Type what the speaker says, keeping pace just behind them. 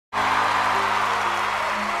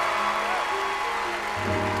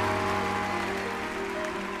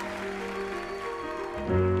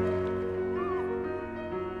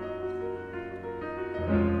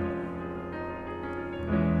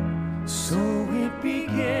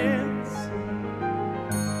begins.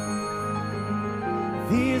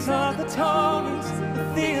 These are the Tonys, the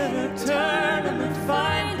theater tournament.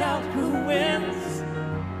 Find out who wins,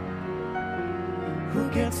 who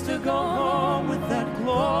gets to go home with that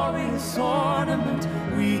glorious ornament.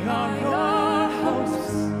 We are your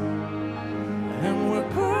hosts, and we're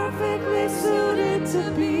perfectly suited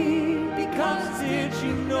to be, because did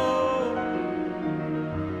you know,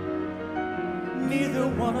 neither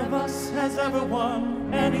one of us has ever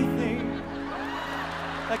won anything.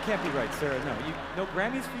 That can't be right, Sarah. No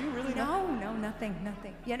Grammys for you, really? No, nothing.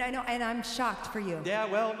 Yeah, I know, and I'm shocked for you. Yeah,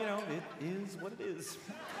 well, you know, it is what it is.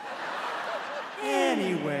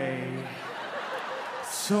 Anyway,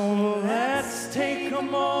 so let's take a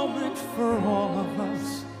moment for all of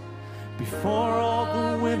us, before all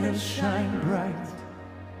the winners shine bright.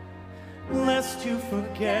 Lest you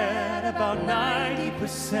forget, about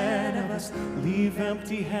 90% of us leave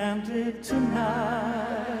empty-handed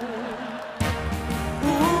tonight. Ooh,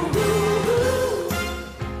 ooh, ooh.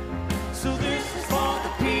 So this is for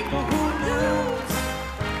the people who lose,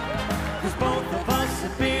 'cause both of us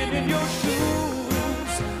have been in your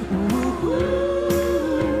shoes. Ooh,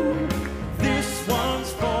 ooh. This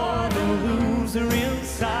one's for the loser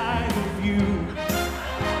inside of you,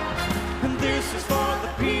 and this is for the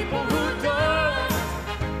people who don't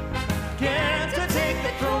get to take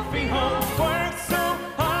the trophy home. Work so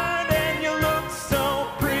hard and you look so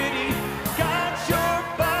pretty, got your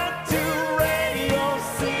butt to Radio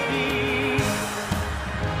City.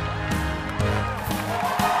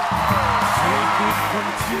 Take it from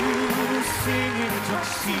two singing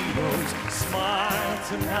tuxedos. Smile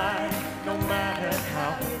tonight, no matter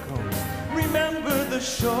how it goes. Remember the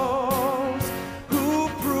shows who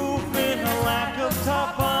proven a lack of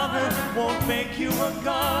top honor won't make you a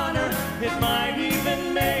goner. It might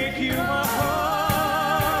even make you a host.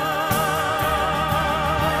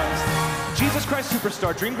 Jesus Christ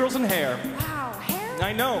Superstar, Dreamgirls and Hair. Wow, hair?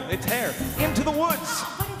 I know, it's Hair. Into the Woods.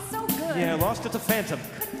 But it's so good. Yeah, Lost at the Phantom.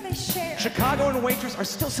 Couldn't they share? Chicago and Waitress are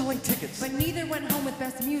still selling tickets. But neither went home with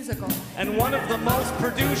Best Musical. And one of the most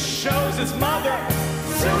produced shows is Mother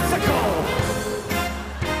Susical.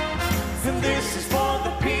 And this is for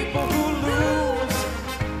the people who lose,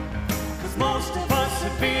 'cause most of us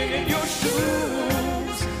have been in your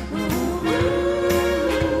shoes. Ooh,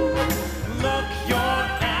 ooh. Look, you're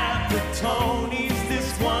at the Tonys, this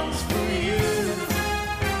one's for you.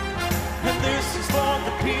 And this is for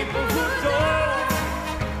the people who don't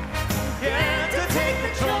get to take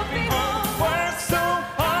the trophy home. Work so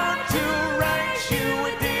hard to write you a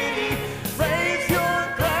ditty. Raise your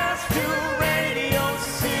glass to Radio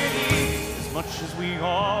City. As much as we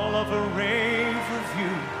all love a rave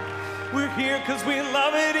review, we're here 'cause we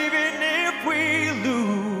love it even if we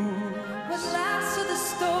lose. What laughs are the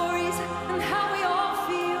stories and how we all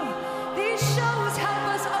feel. These shows help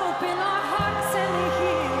us open our hearts and they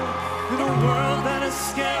heal. In a world that is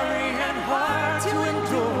scary and hard to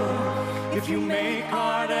endure, if you make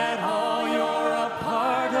art at all, you're a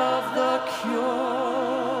part of the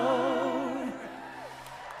cure.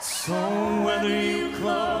 So whether you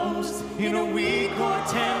close in a week or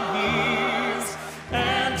 10 years,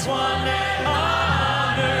 Antoinette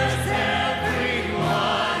honors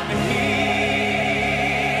everyone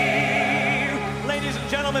here. Ladies and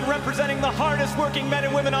gentlemen, representing the hardest working men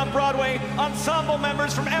and women on Broadway, ensemble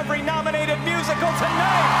members from every nominated musical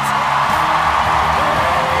tonight.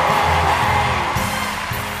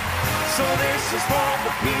 So this is for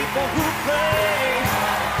the people who play.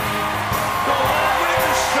 Go on with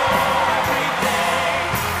the show every day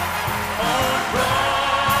on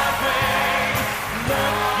Broadway.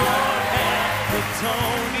 Look, you're at the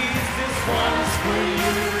Tonys, this one's for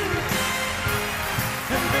you.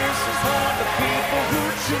 And this is for the people who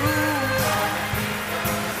choose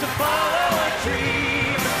to follow a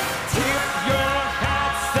dream. Tip your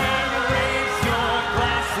hats and raise your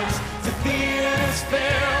glasses to theaters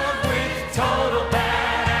filled with total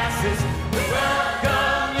badasses. We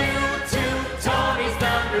welcome you to Tony's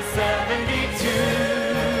number 72.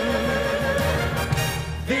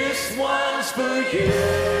 This one's for you.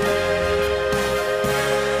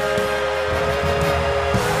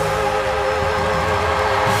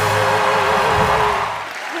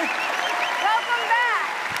 Welcome back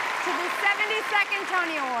to the 72nd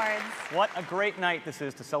Tony Awards. What a great night this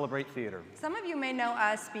is to celebrate theater. Some of you may know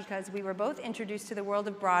us because we were both introduced to the world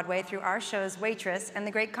of Broadway through our shows Waitress and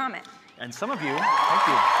The Great Comet. And some of you, thank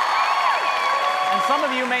you. And some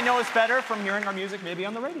of you may know us better from hearing our music maybe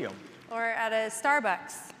on the radio. Or at a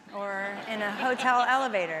Starbucks, or in a hotel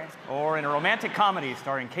elevator. Or in a romantic comedy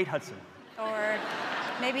starring Kate Hudson. Or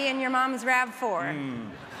maybe in your mom's RAV4.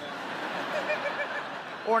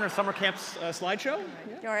 Or in a summer camp slideshow.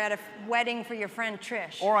 Or at a wedding for your friend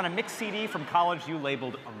Trish. Or on a mixed CD from college you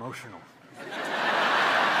labeled emotional.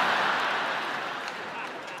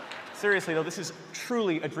 Seriously, though, this is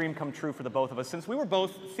truly a dream come true for the both of us, since we were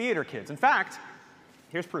both theater kids. In fact,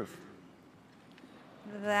 here's proof.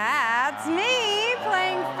 That's me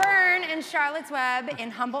playing Fern in Charlotte's Web in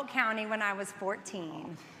Humboldt County when I was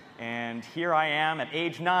 14. And here I am at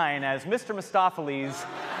age 9 as Mr. Mistopheles.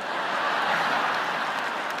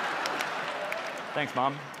 Thanks,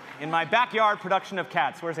 Mom. In my backyard production of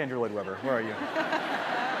Cats. Where's Andrew Lloyd Webber? Where are you?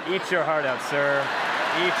 Eat your heart out, sir.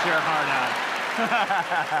 Eat your heart out.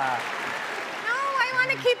 No, I want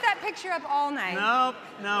to keep that picture up all night.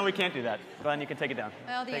 No, we can't do that. Glenn, you can take it down.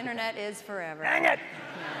 Well, the internet is forever. Dang it!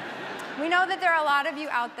 We know that there are a lot of you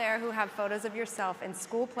out there who have photos of yourself in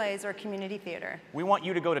school plays or community theater. We want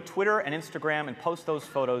you to go to Twitter and Instagram and post those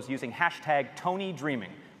photos using hashtag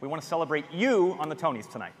TonyDreaming. We want to celebrate you on the Tonys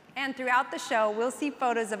tonight. And throughout the show, we'll see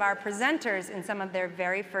photos of our presenters in some of their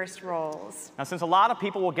very first roles. Now, since a lot of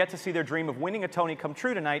people will get to see their dream of winning a Tony come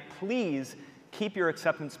true tonight, please keep your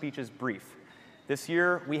acceptance speeches brief. This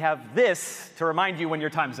year, we have this to remind you when your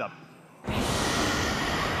time's up.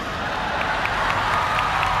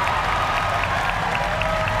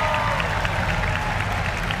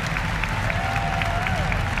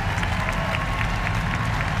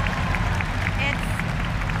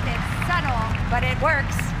 It's subtle, but it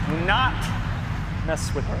works. Do not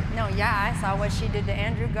mess with her. No, yeah, I saw what she did to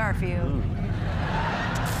Andrew Garfield.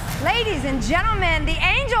 Ladies and gentlemen, the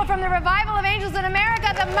angel from the revival of Angels in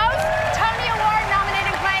America, the most Tony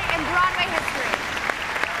Award-nominated play in Broadway history.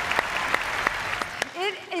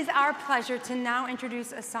 It is our pleasure to now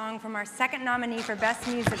introduce a song from our second nominee for Best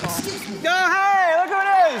Musical. Oh, hey, look who it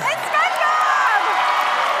is! It's SpongeBob!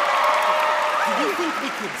 Do you think we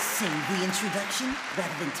could sing the introduction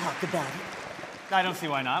rather than talk about it? I don't see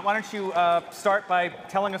why not. Why don't you start by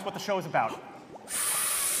telling us what the show is about?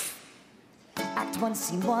 Act 1,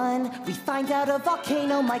 Scene 1, we find out a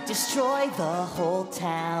volcano might destroy the whole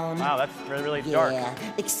town. Wow, that's really dark. Yeah,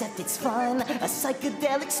 except it's fun, a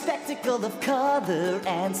psychedelic spectacle of color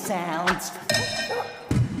and sound.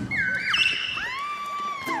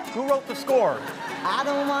 Who wrote the score? I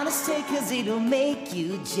don't want to say cause it'll make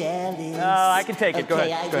you jealous. I can take it. Go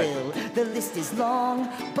ahead. Okay, I will. The list is long,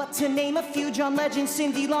 but to name a few, John Legend,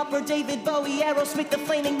 Cyndi Lauper, David Bowie, Aerosmith, The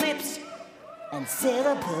Flaming Lips, and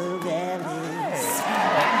Sara Bareilles.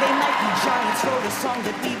 And they might be giants, wrote a song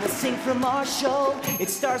that we will sing from our show. It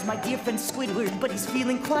stars my dear friend Squidward, but he's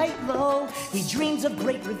feeling quite low. He dreams of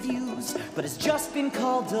great reviews, but has just been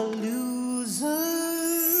called a loser.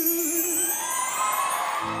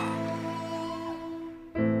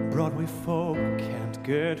 Broadway folk can't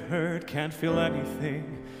get hurt, can't feel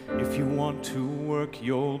anything. If you want to work,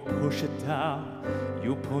 you'll push it down.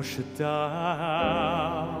 You push it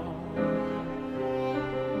down.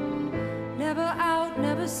 Never out,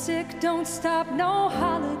 never sick, don't stop. No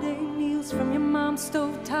holiday meals from your mom's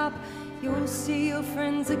stovetop. You'll see your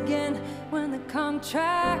friends again when the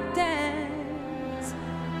contract ends.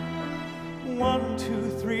 1, 2,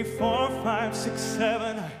 3, 4, 5, 6,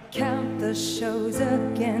 7. Count the shows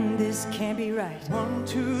again, this can't be right. 1,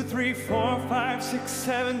 2, 3, 4, 5, 6,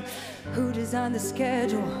 7. Who designed the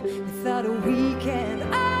schedule without a weekend?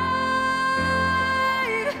 I've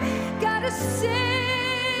gotta sing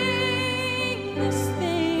this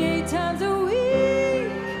thing 8 times a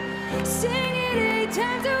week. Sing it 8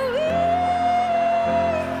 times a week.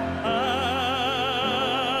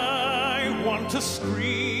 I want to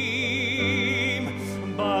scream,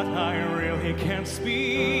 but I really can't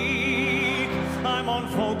speak. I'm on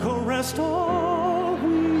vocal rest all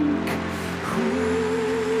week. Who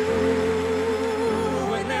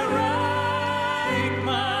in their right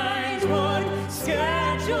minds would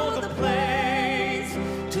schedule the plays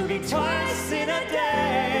to be twice in a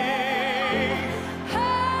day?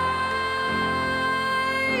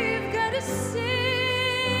 I've gotta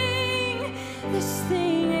sing this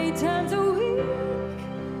thing 8 times a week.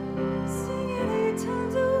 Sing it 8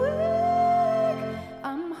 times a week.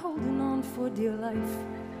 I'm holding on for dear life.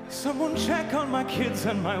 Someone check on my kids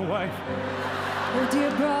and my wife. Oh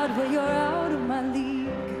dear Broadway, you're out of my league.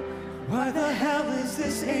 Why the hell is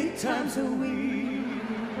this 8 times a week?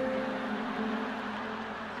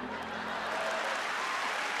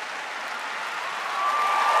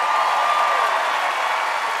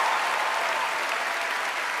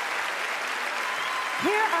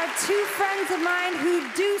 Here are 2 friends of mine who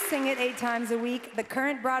do sing it 8 times a week, the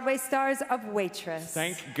current Broadway stars of Waitress.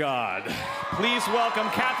 Thank God. Please welcome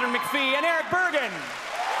Catherine McPhee and Eric Bergen.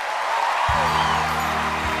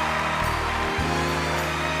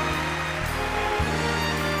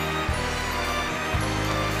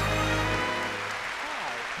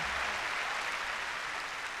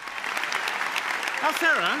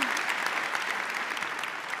 Now,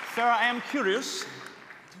 Sara, I am curious.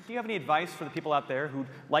 Do you have any advice for the people out there who'd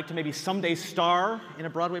like to maybe someday star in a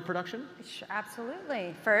Broadway production?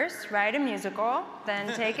 Absolutely. First, write a musical, then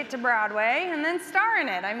take it to Broadway, and then star in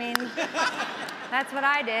it. I mean, that's what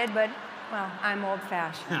I did, but, well, I'm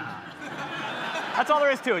old-fashioned. That's all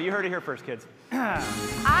there is to it. You heard it here first, kids.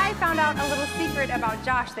 I found out a little secret about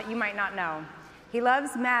Josh that you might not know. He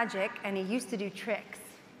loves magic, and he used to do tricks.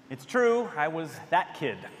 It's true. I was that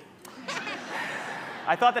kid.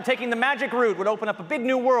 I thought that taking the magic route would open up a big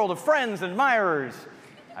new world of friends and admirers.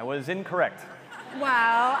 I was incorrect. Well,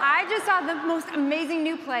 I just saw the most amazing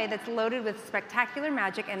new play that's loaded with spectacular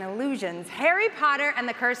magic and illusions, Harry Potter and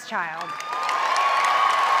the Cursed Child.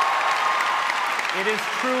 It is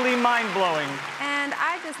truly mind-blowing. And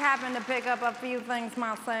I just happened to pick up a few things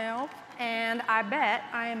myself, and I bet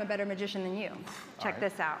I am a better magician than you. Check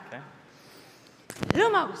this out. Okay.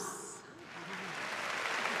 Lumos.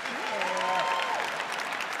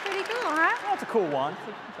 Pretty cool, huh? Oh, it's a cool one.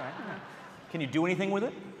 It's all right. Can you do anything with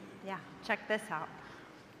it? Yeah, check this out.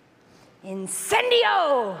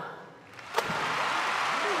 Incendio!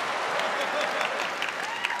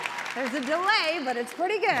 There's a delay, but it's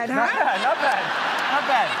pretty good, huh? Not bad, not bad, not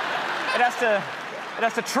bad. It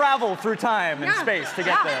has to travel through time and space to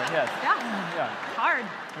get there. Yes. Yeah. Hard.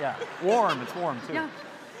 Yeah. Warm. It's warm too. Yeah.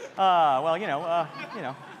 Well, you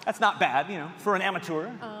know, that's not bad, you know, for an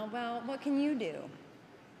amateur. Well, what can you do?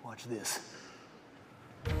 Watch this.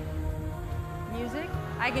 Music?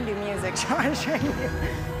 I can do music, Josh. Oh,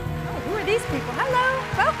 who are these people? Hello.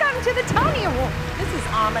 Welcome to the Tony Award. This is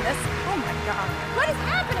ominous. Oh my God. What is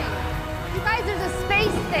happening? You guys, there's a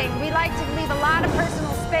space thing. We like to leave a lot of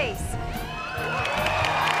personal space.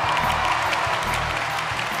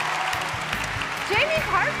 Jamie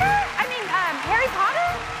Parker? I mean, Harry Potter?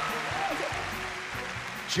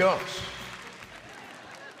 Josh.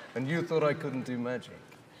 And you thought I couldn't do magic?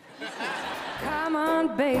 Come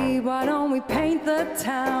on, babe, why don't we paint the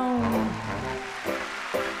town?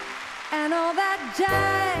 And all that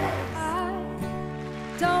jazz. I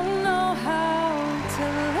don't know how to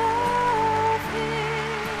love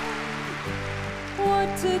him, what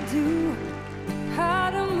to do,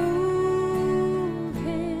 how to move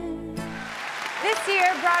him. This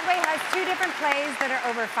year, Broadway has 2 different plays that are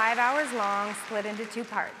over 5 hours long, split into 2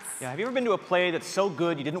 parts. Yeah, have you ever been to a play that's so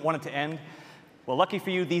good you didn't want it to end? Well, lucky for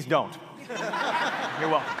you, these don't. You're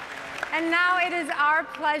welcome. And now it is our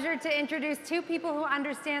pleasure to introduce 2 people who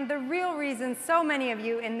understand the real reason so many of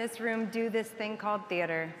you in this room do this thing called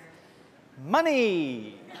theater.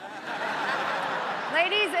 Money!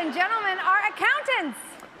 Ladies and gentlemen, our accountants.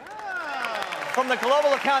 From the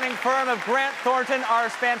global accounting firm of Grant Thornton, our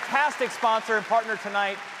fantastic sponsor and partner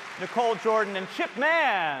tonight, Nicole Jordan and Chip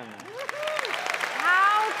Mann.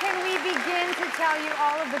 How can we begin to tell you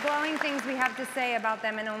all of the glowing things we have to say about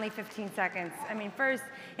them in only 15 seconds? I mean, first,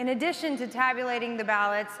 in addition to tabulating the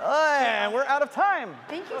ballots... And we're out of time.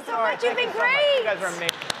 Thank you so much. You've been great. You guys are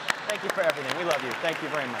amazing. Thank you for everything. We love you. Thank you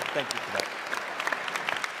very much. Thank you for that.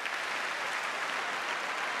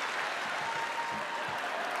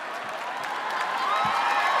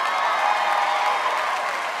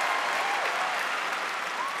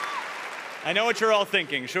 I know what you're all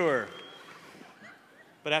thinking, sure.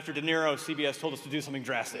 But after De Niro, CBS told us to do something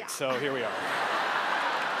drastic, so here we are.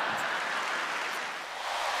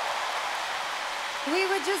 We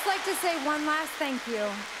would just like to say one last thank you.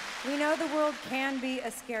 We know the world can be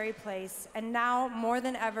a scary place, and now more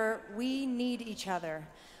than ever, we need each other.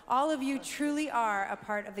 All of you truly are a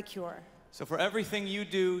part of the cure. So for everything you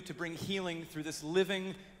do to bring healing through this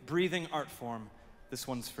living, breathing art form, this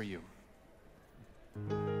one's for you.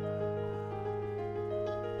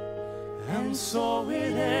 And so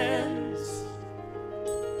it ends.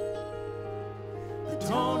 The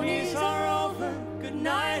Tonys are over. Good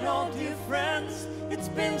night, all dear friends. It's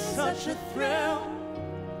been such a thrill.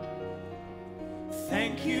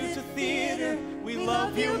 Thank you to theater. We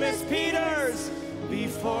love you, Miss Peters.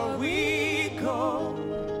 Before we go,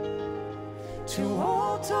 to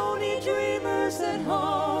all Tony dreamers at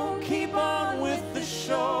home, keep on with the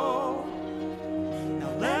show.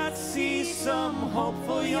 Now let's see some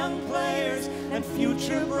hopeful young players and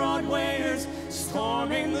future Broadwayers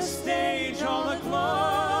storming the stage all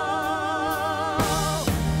aglow.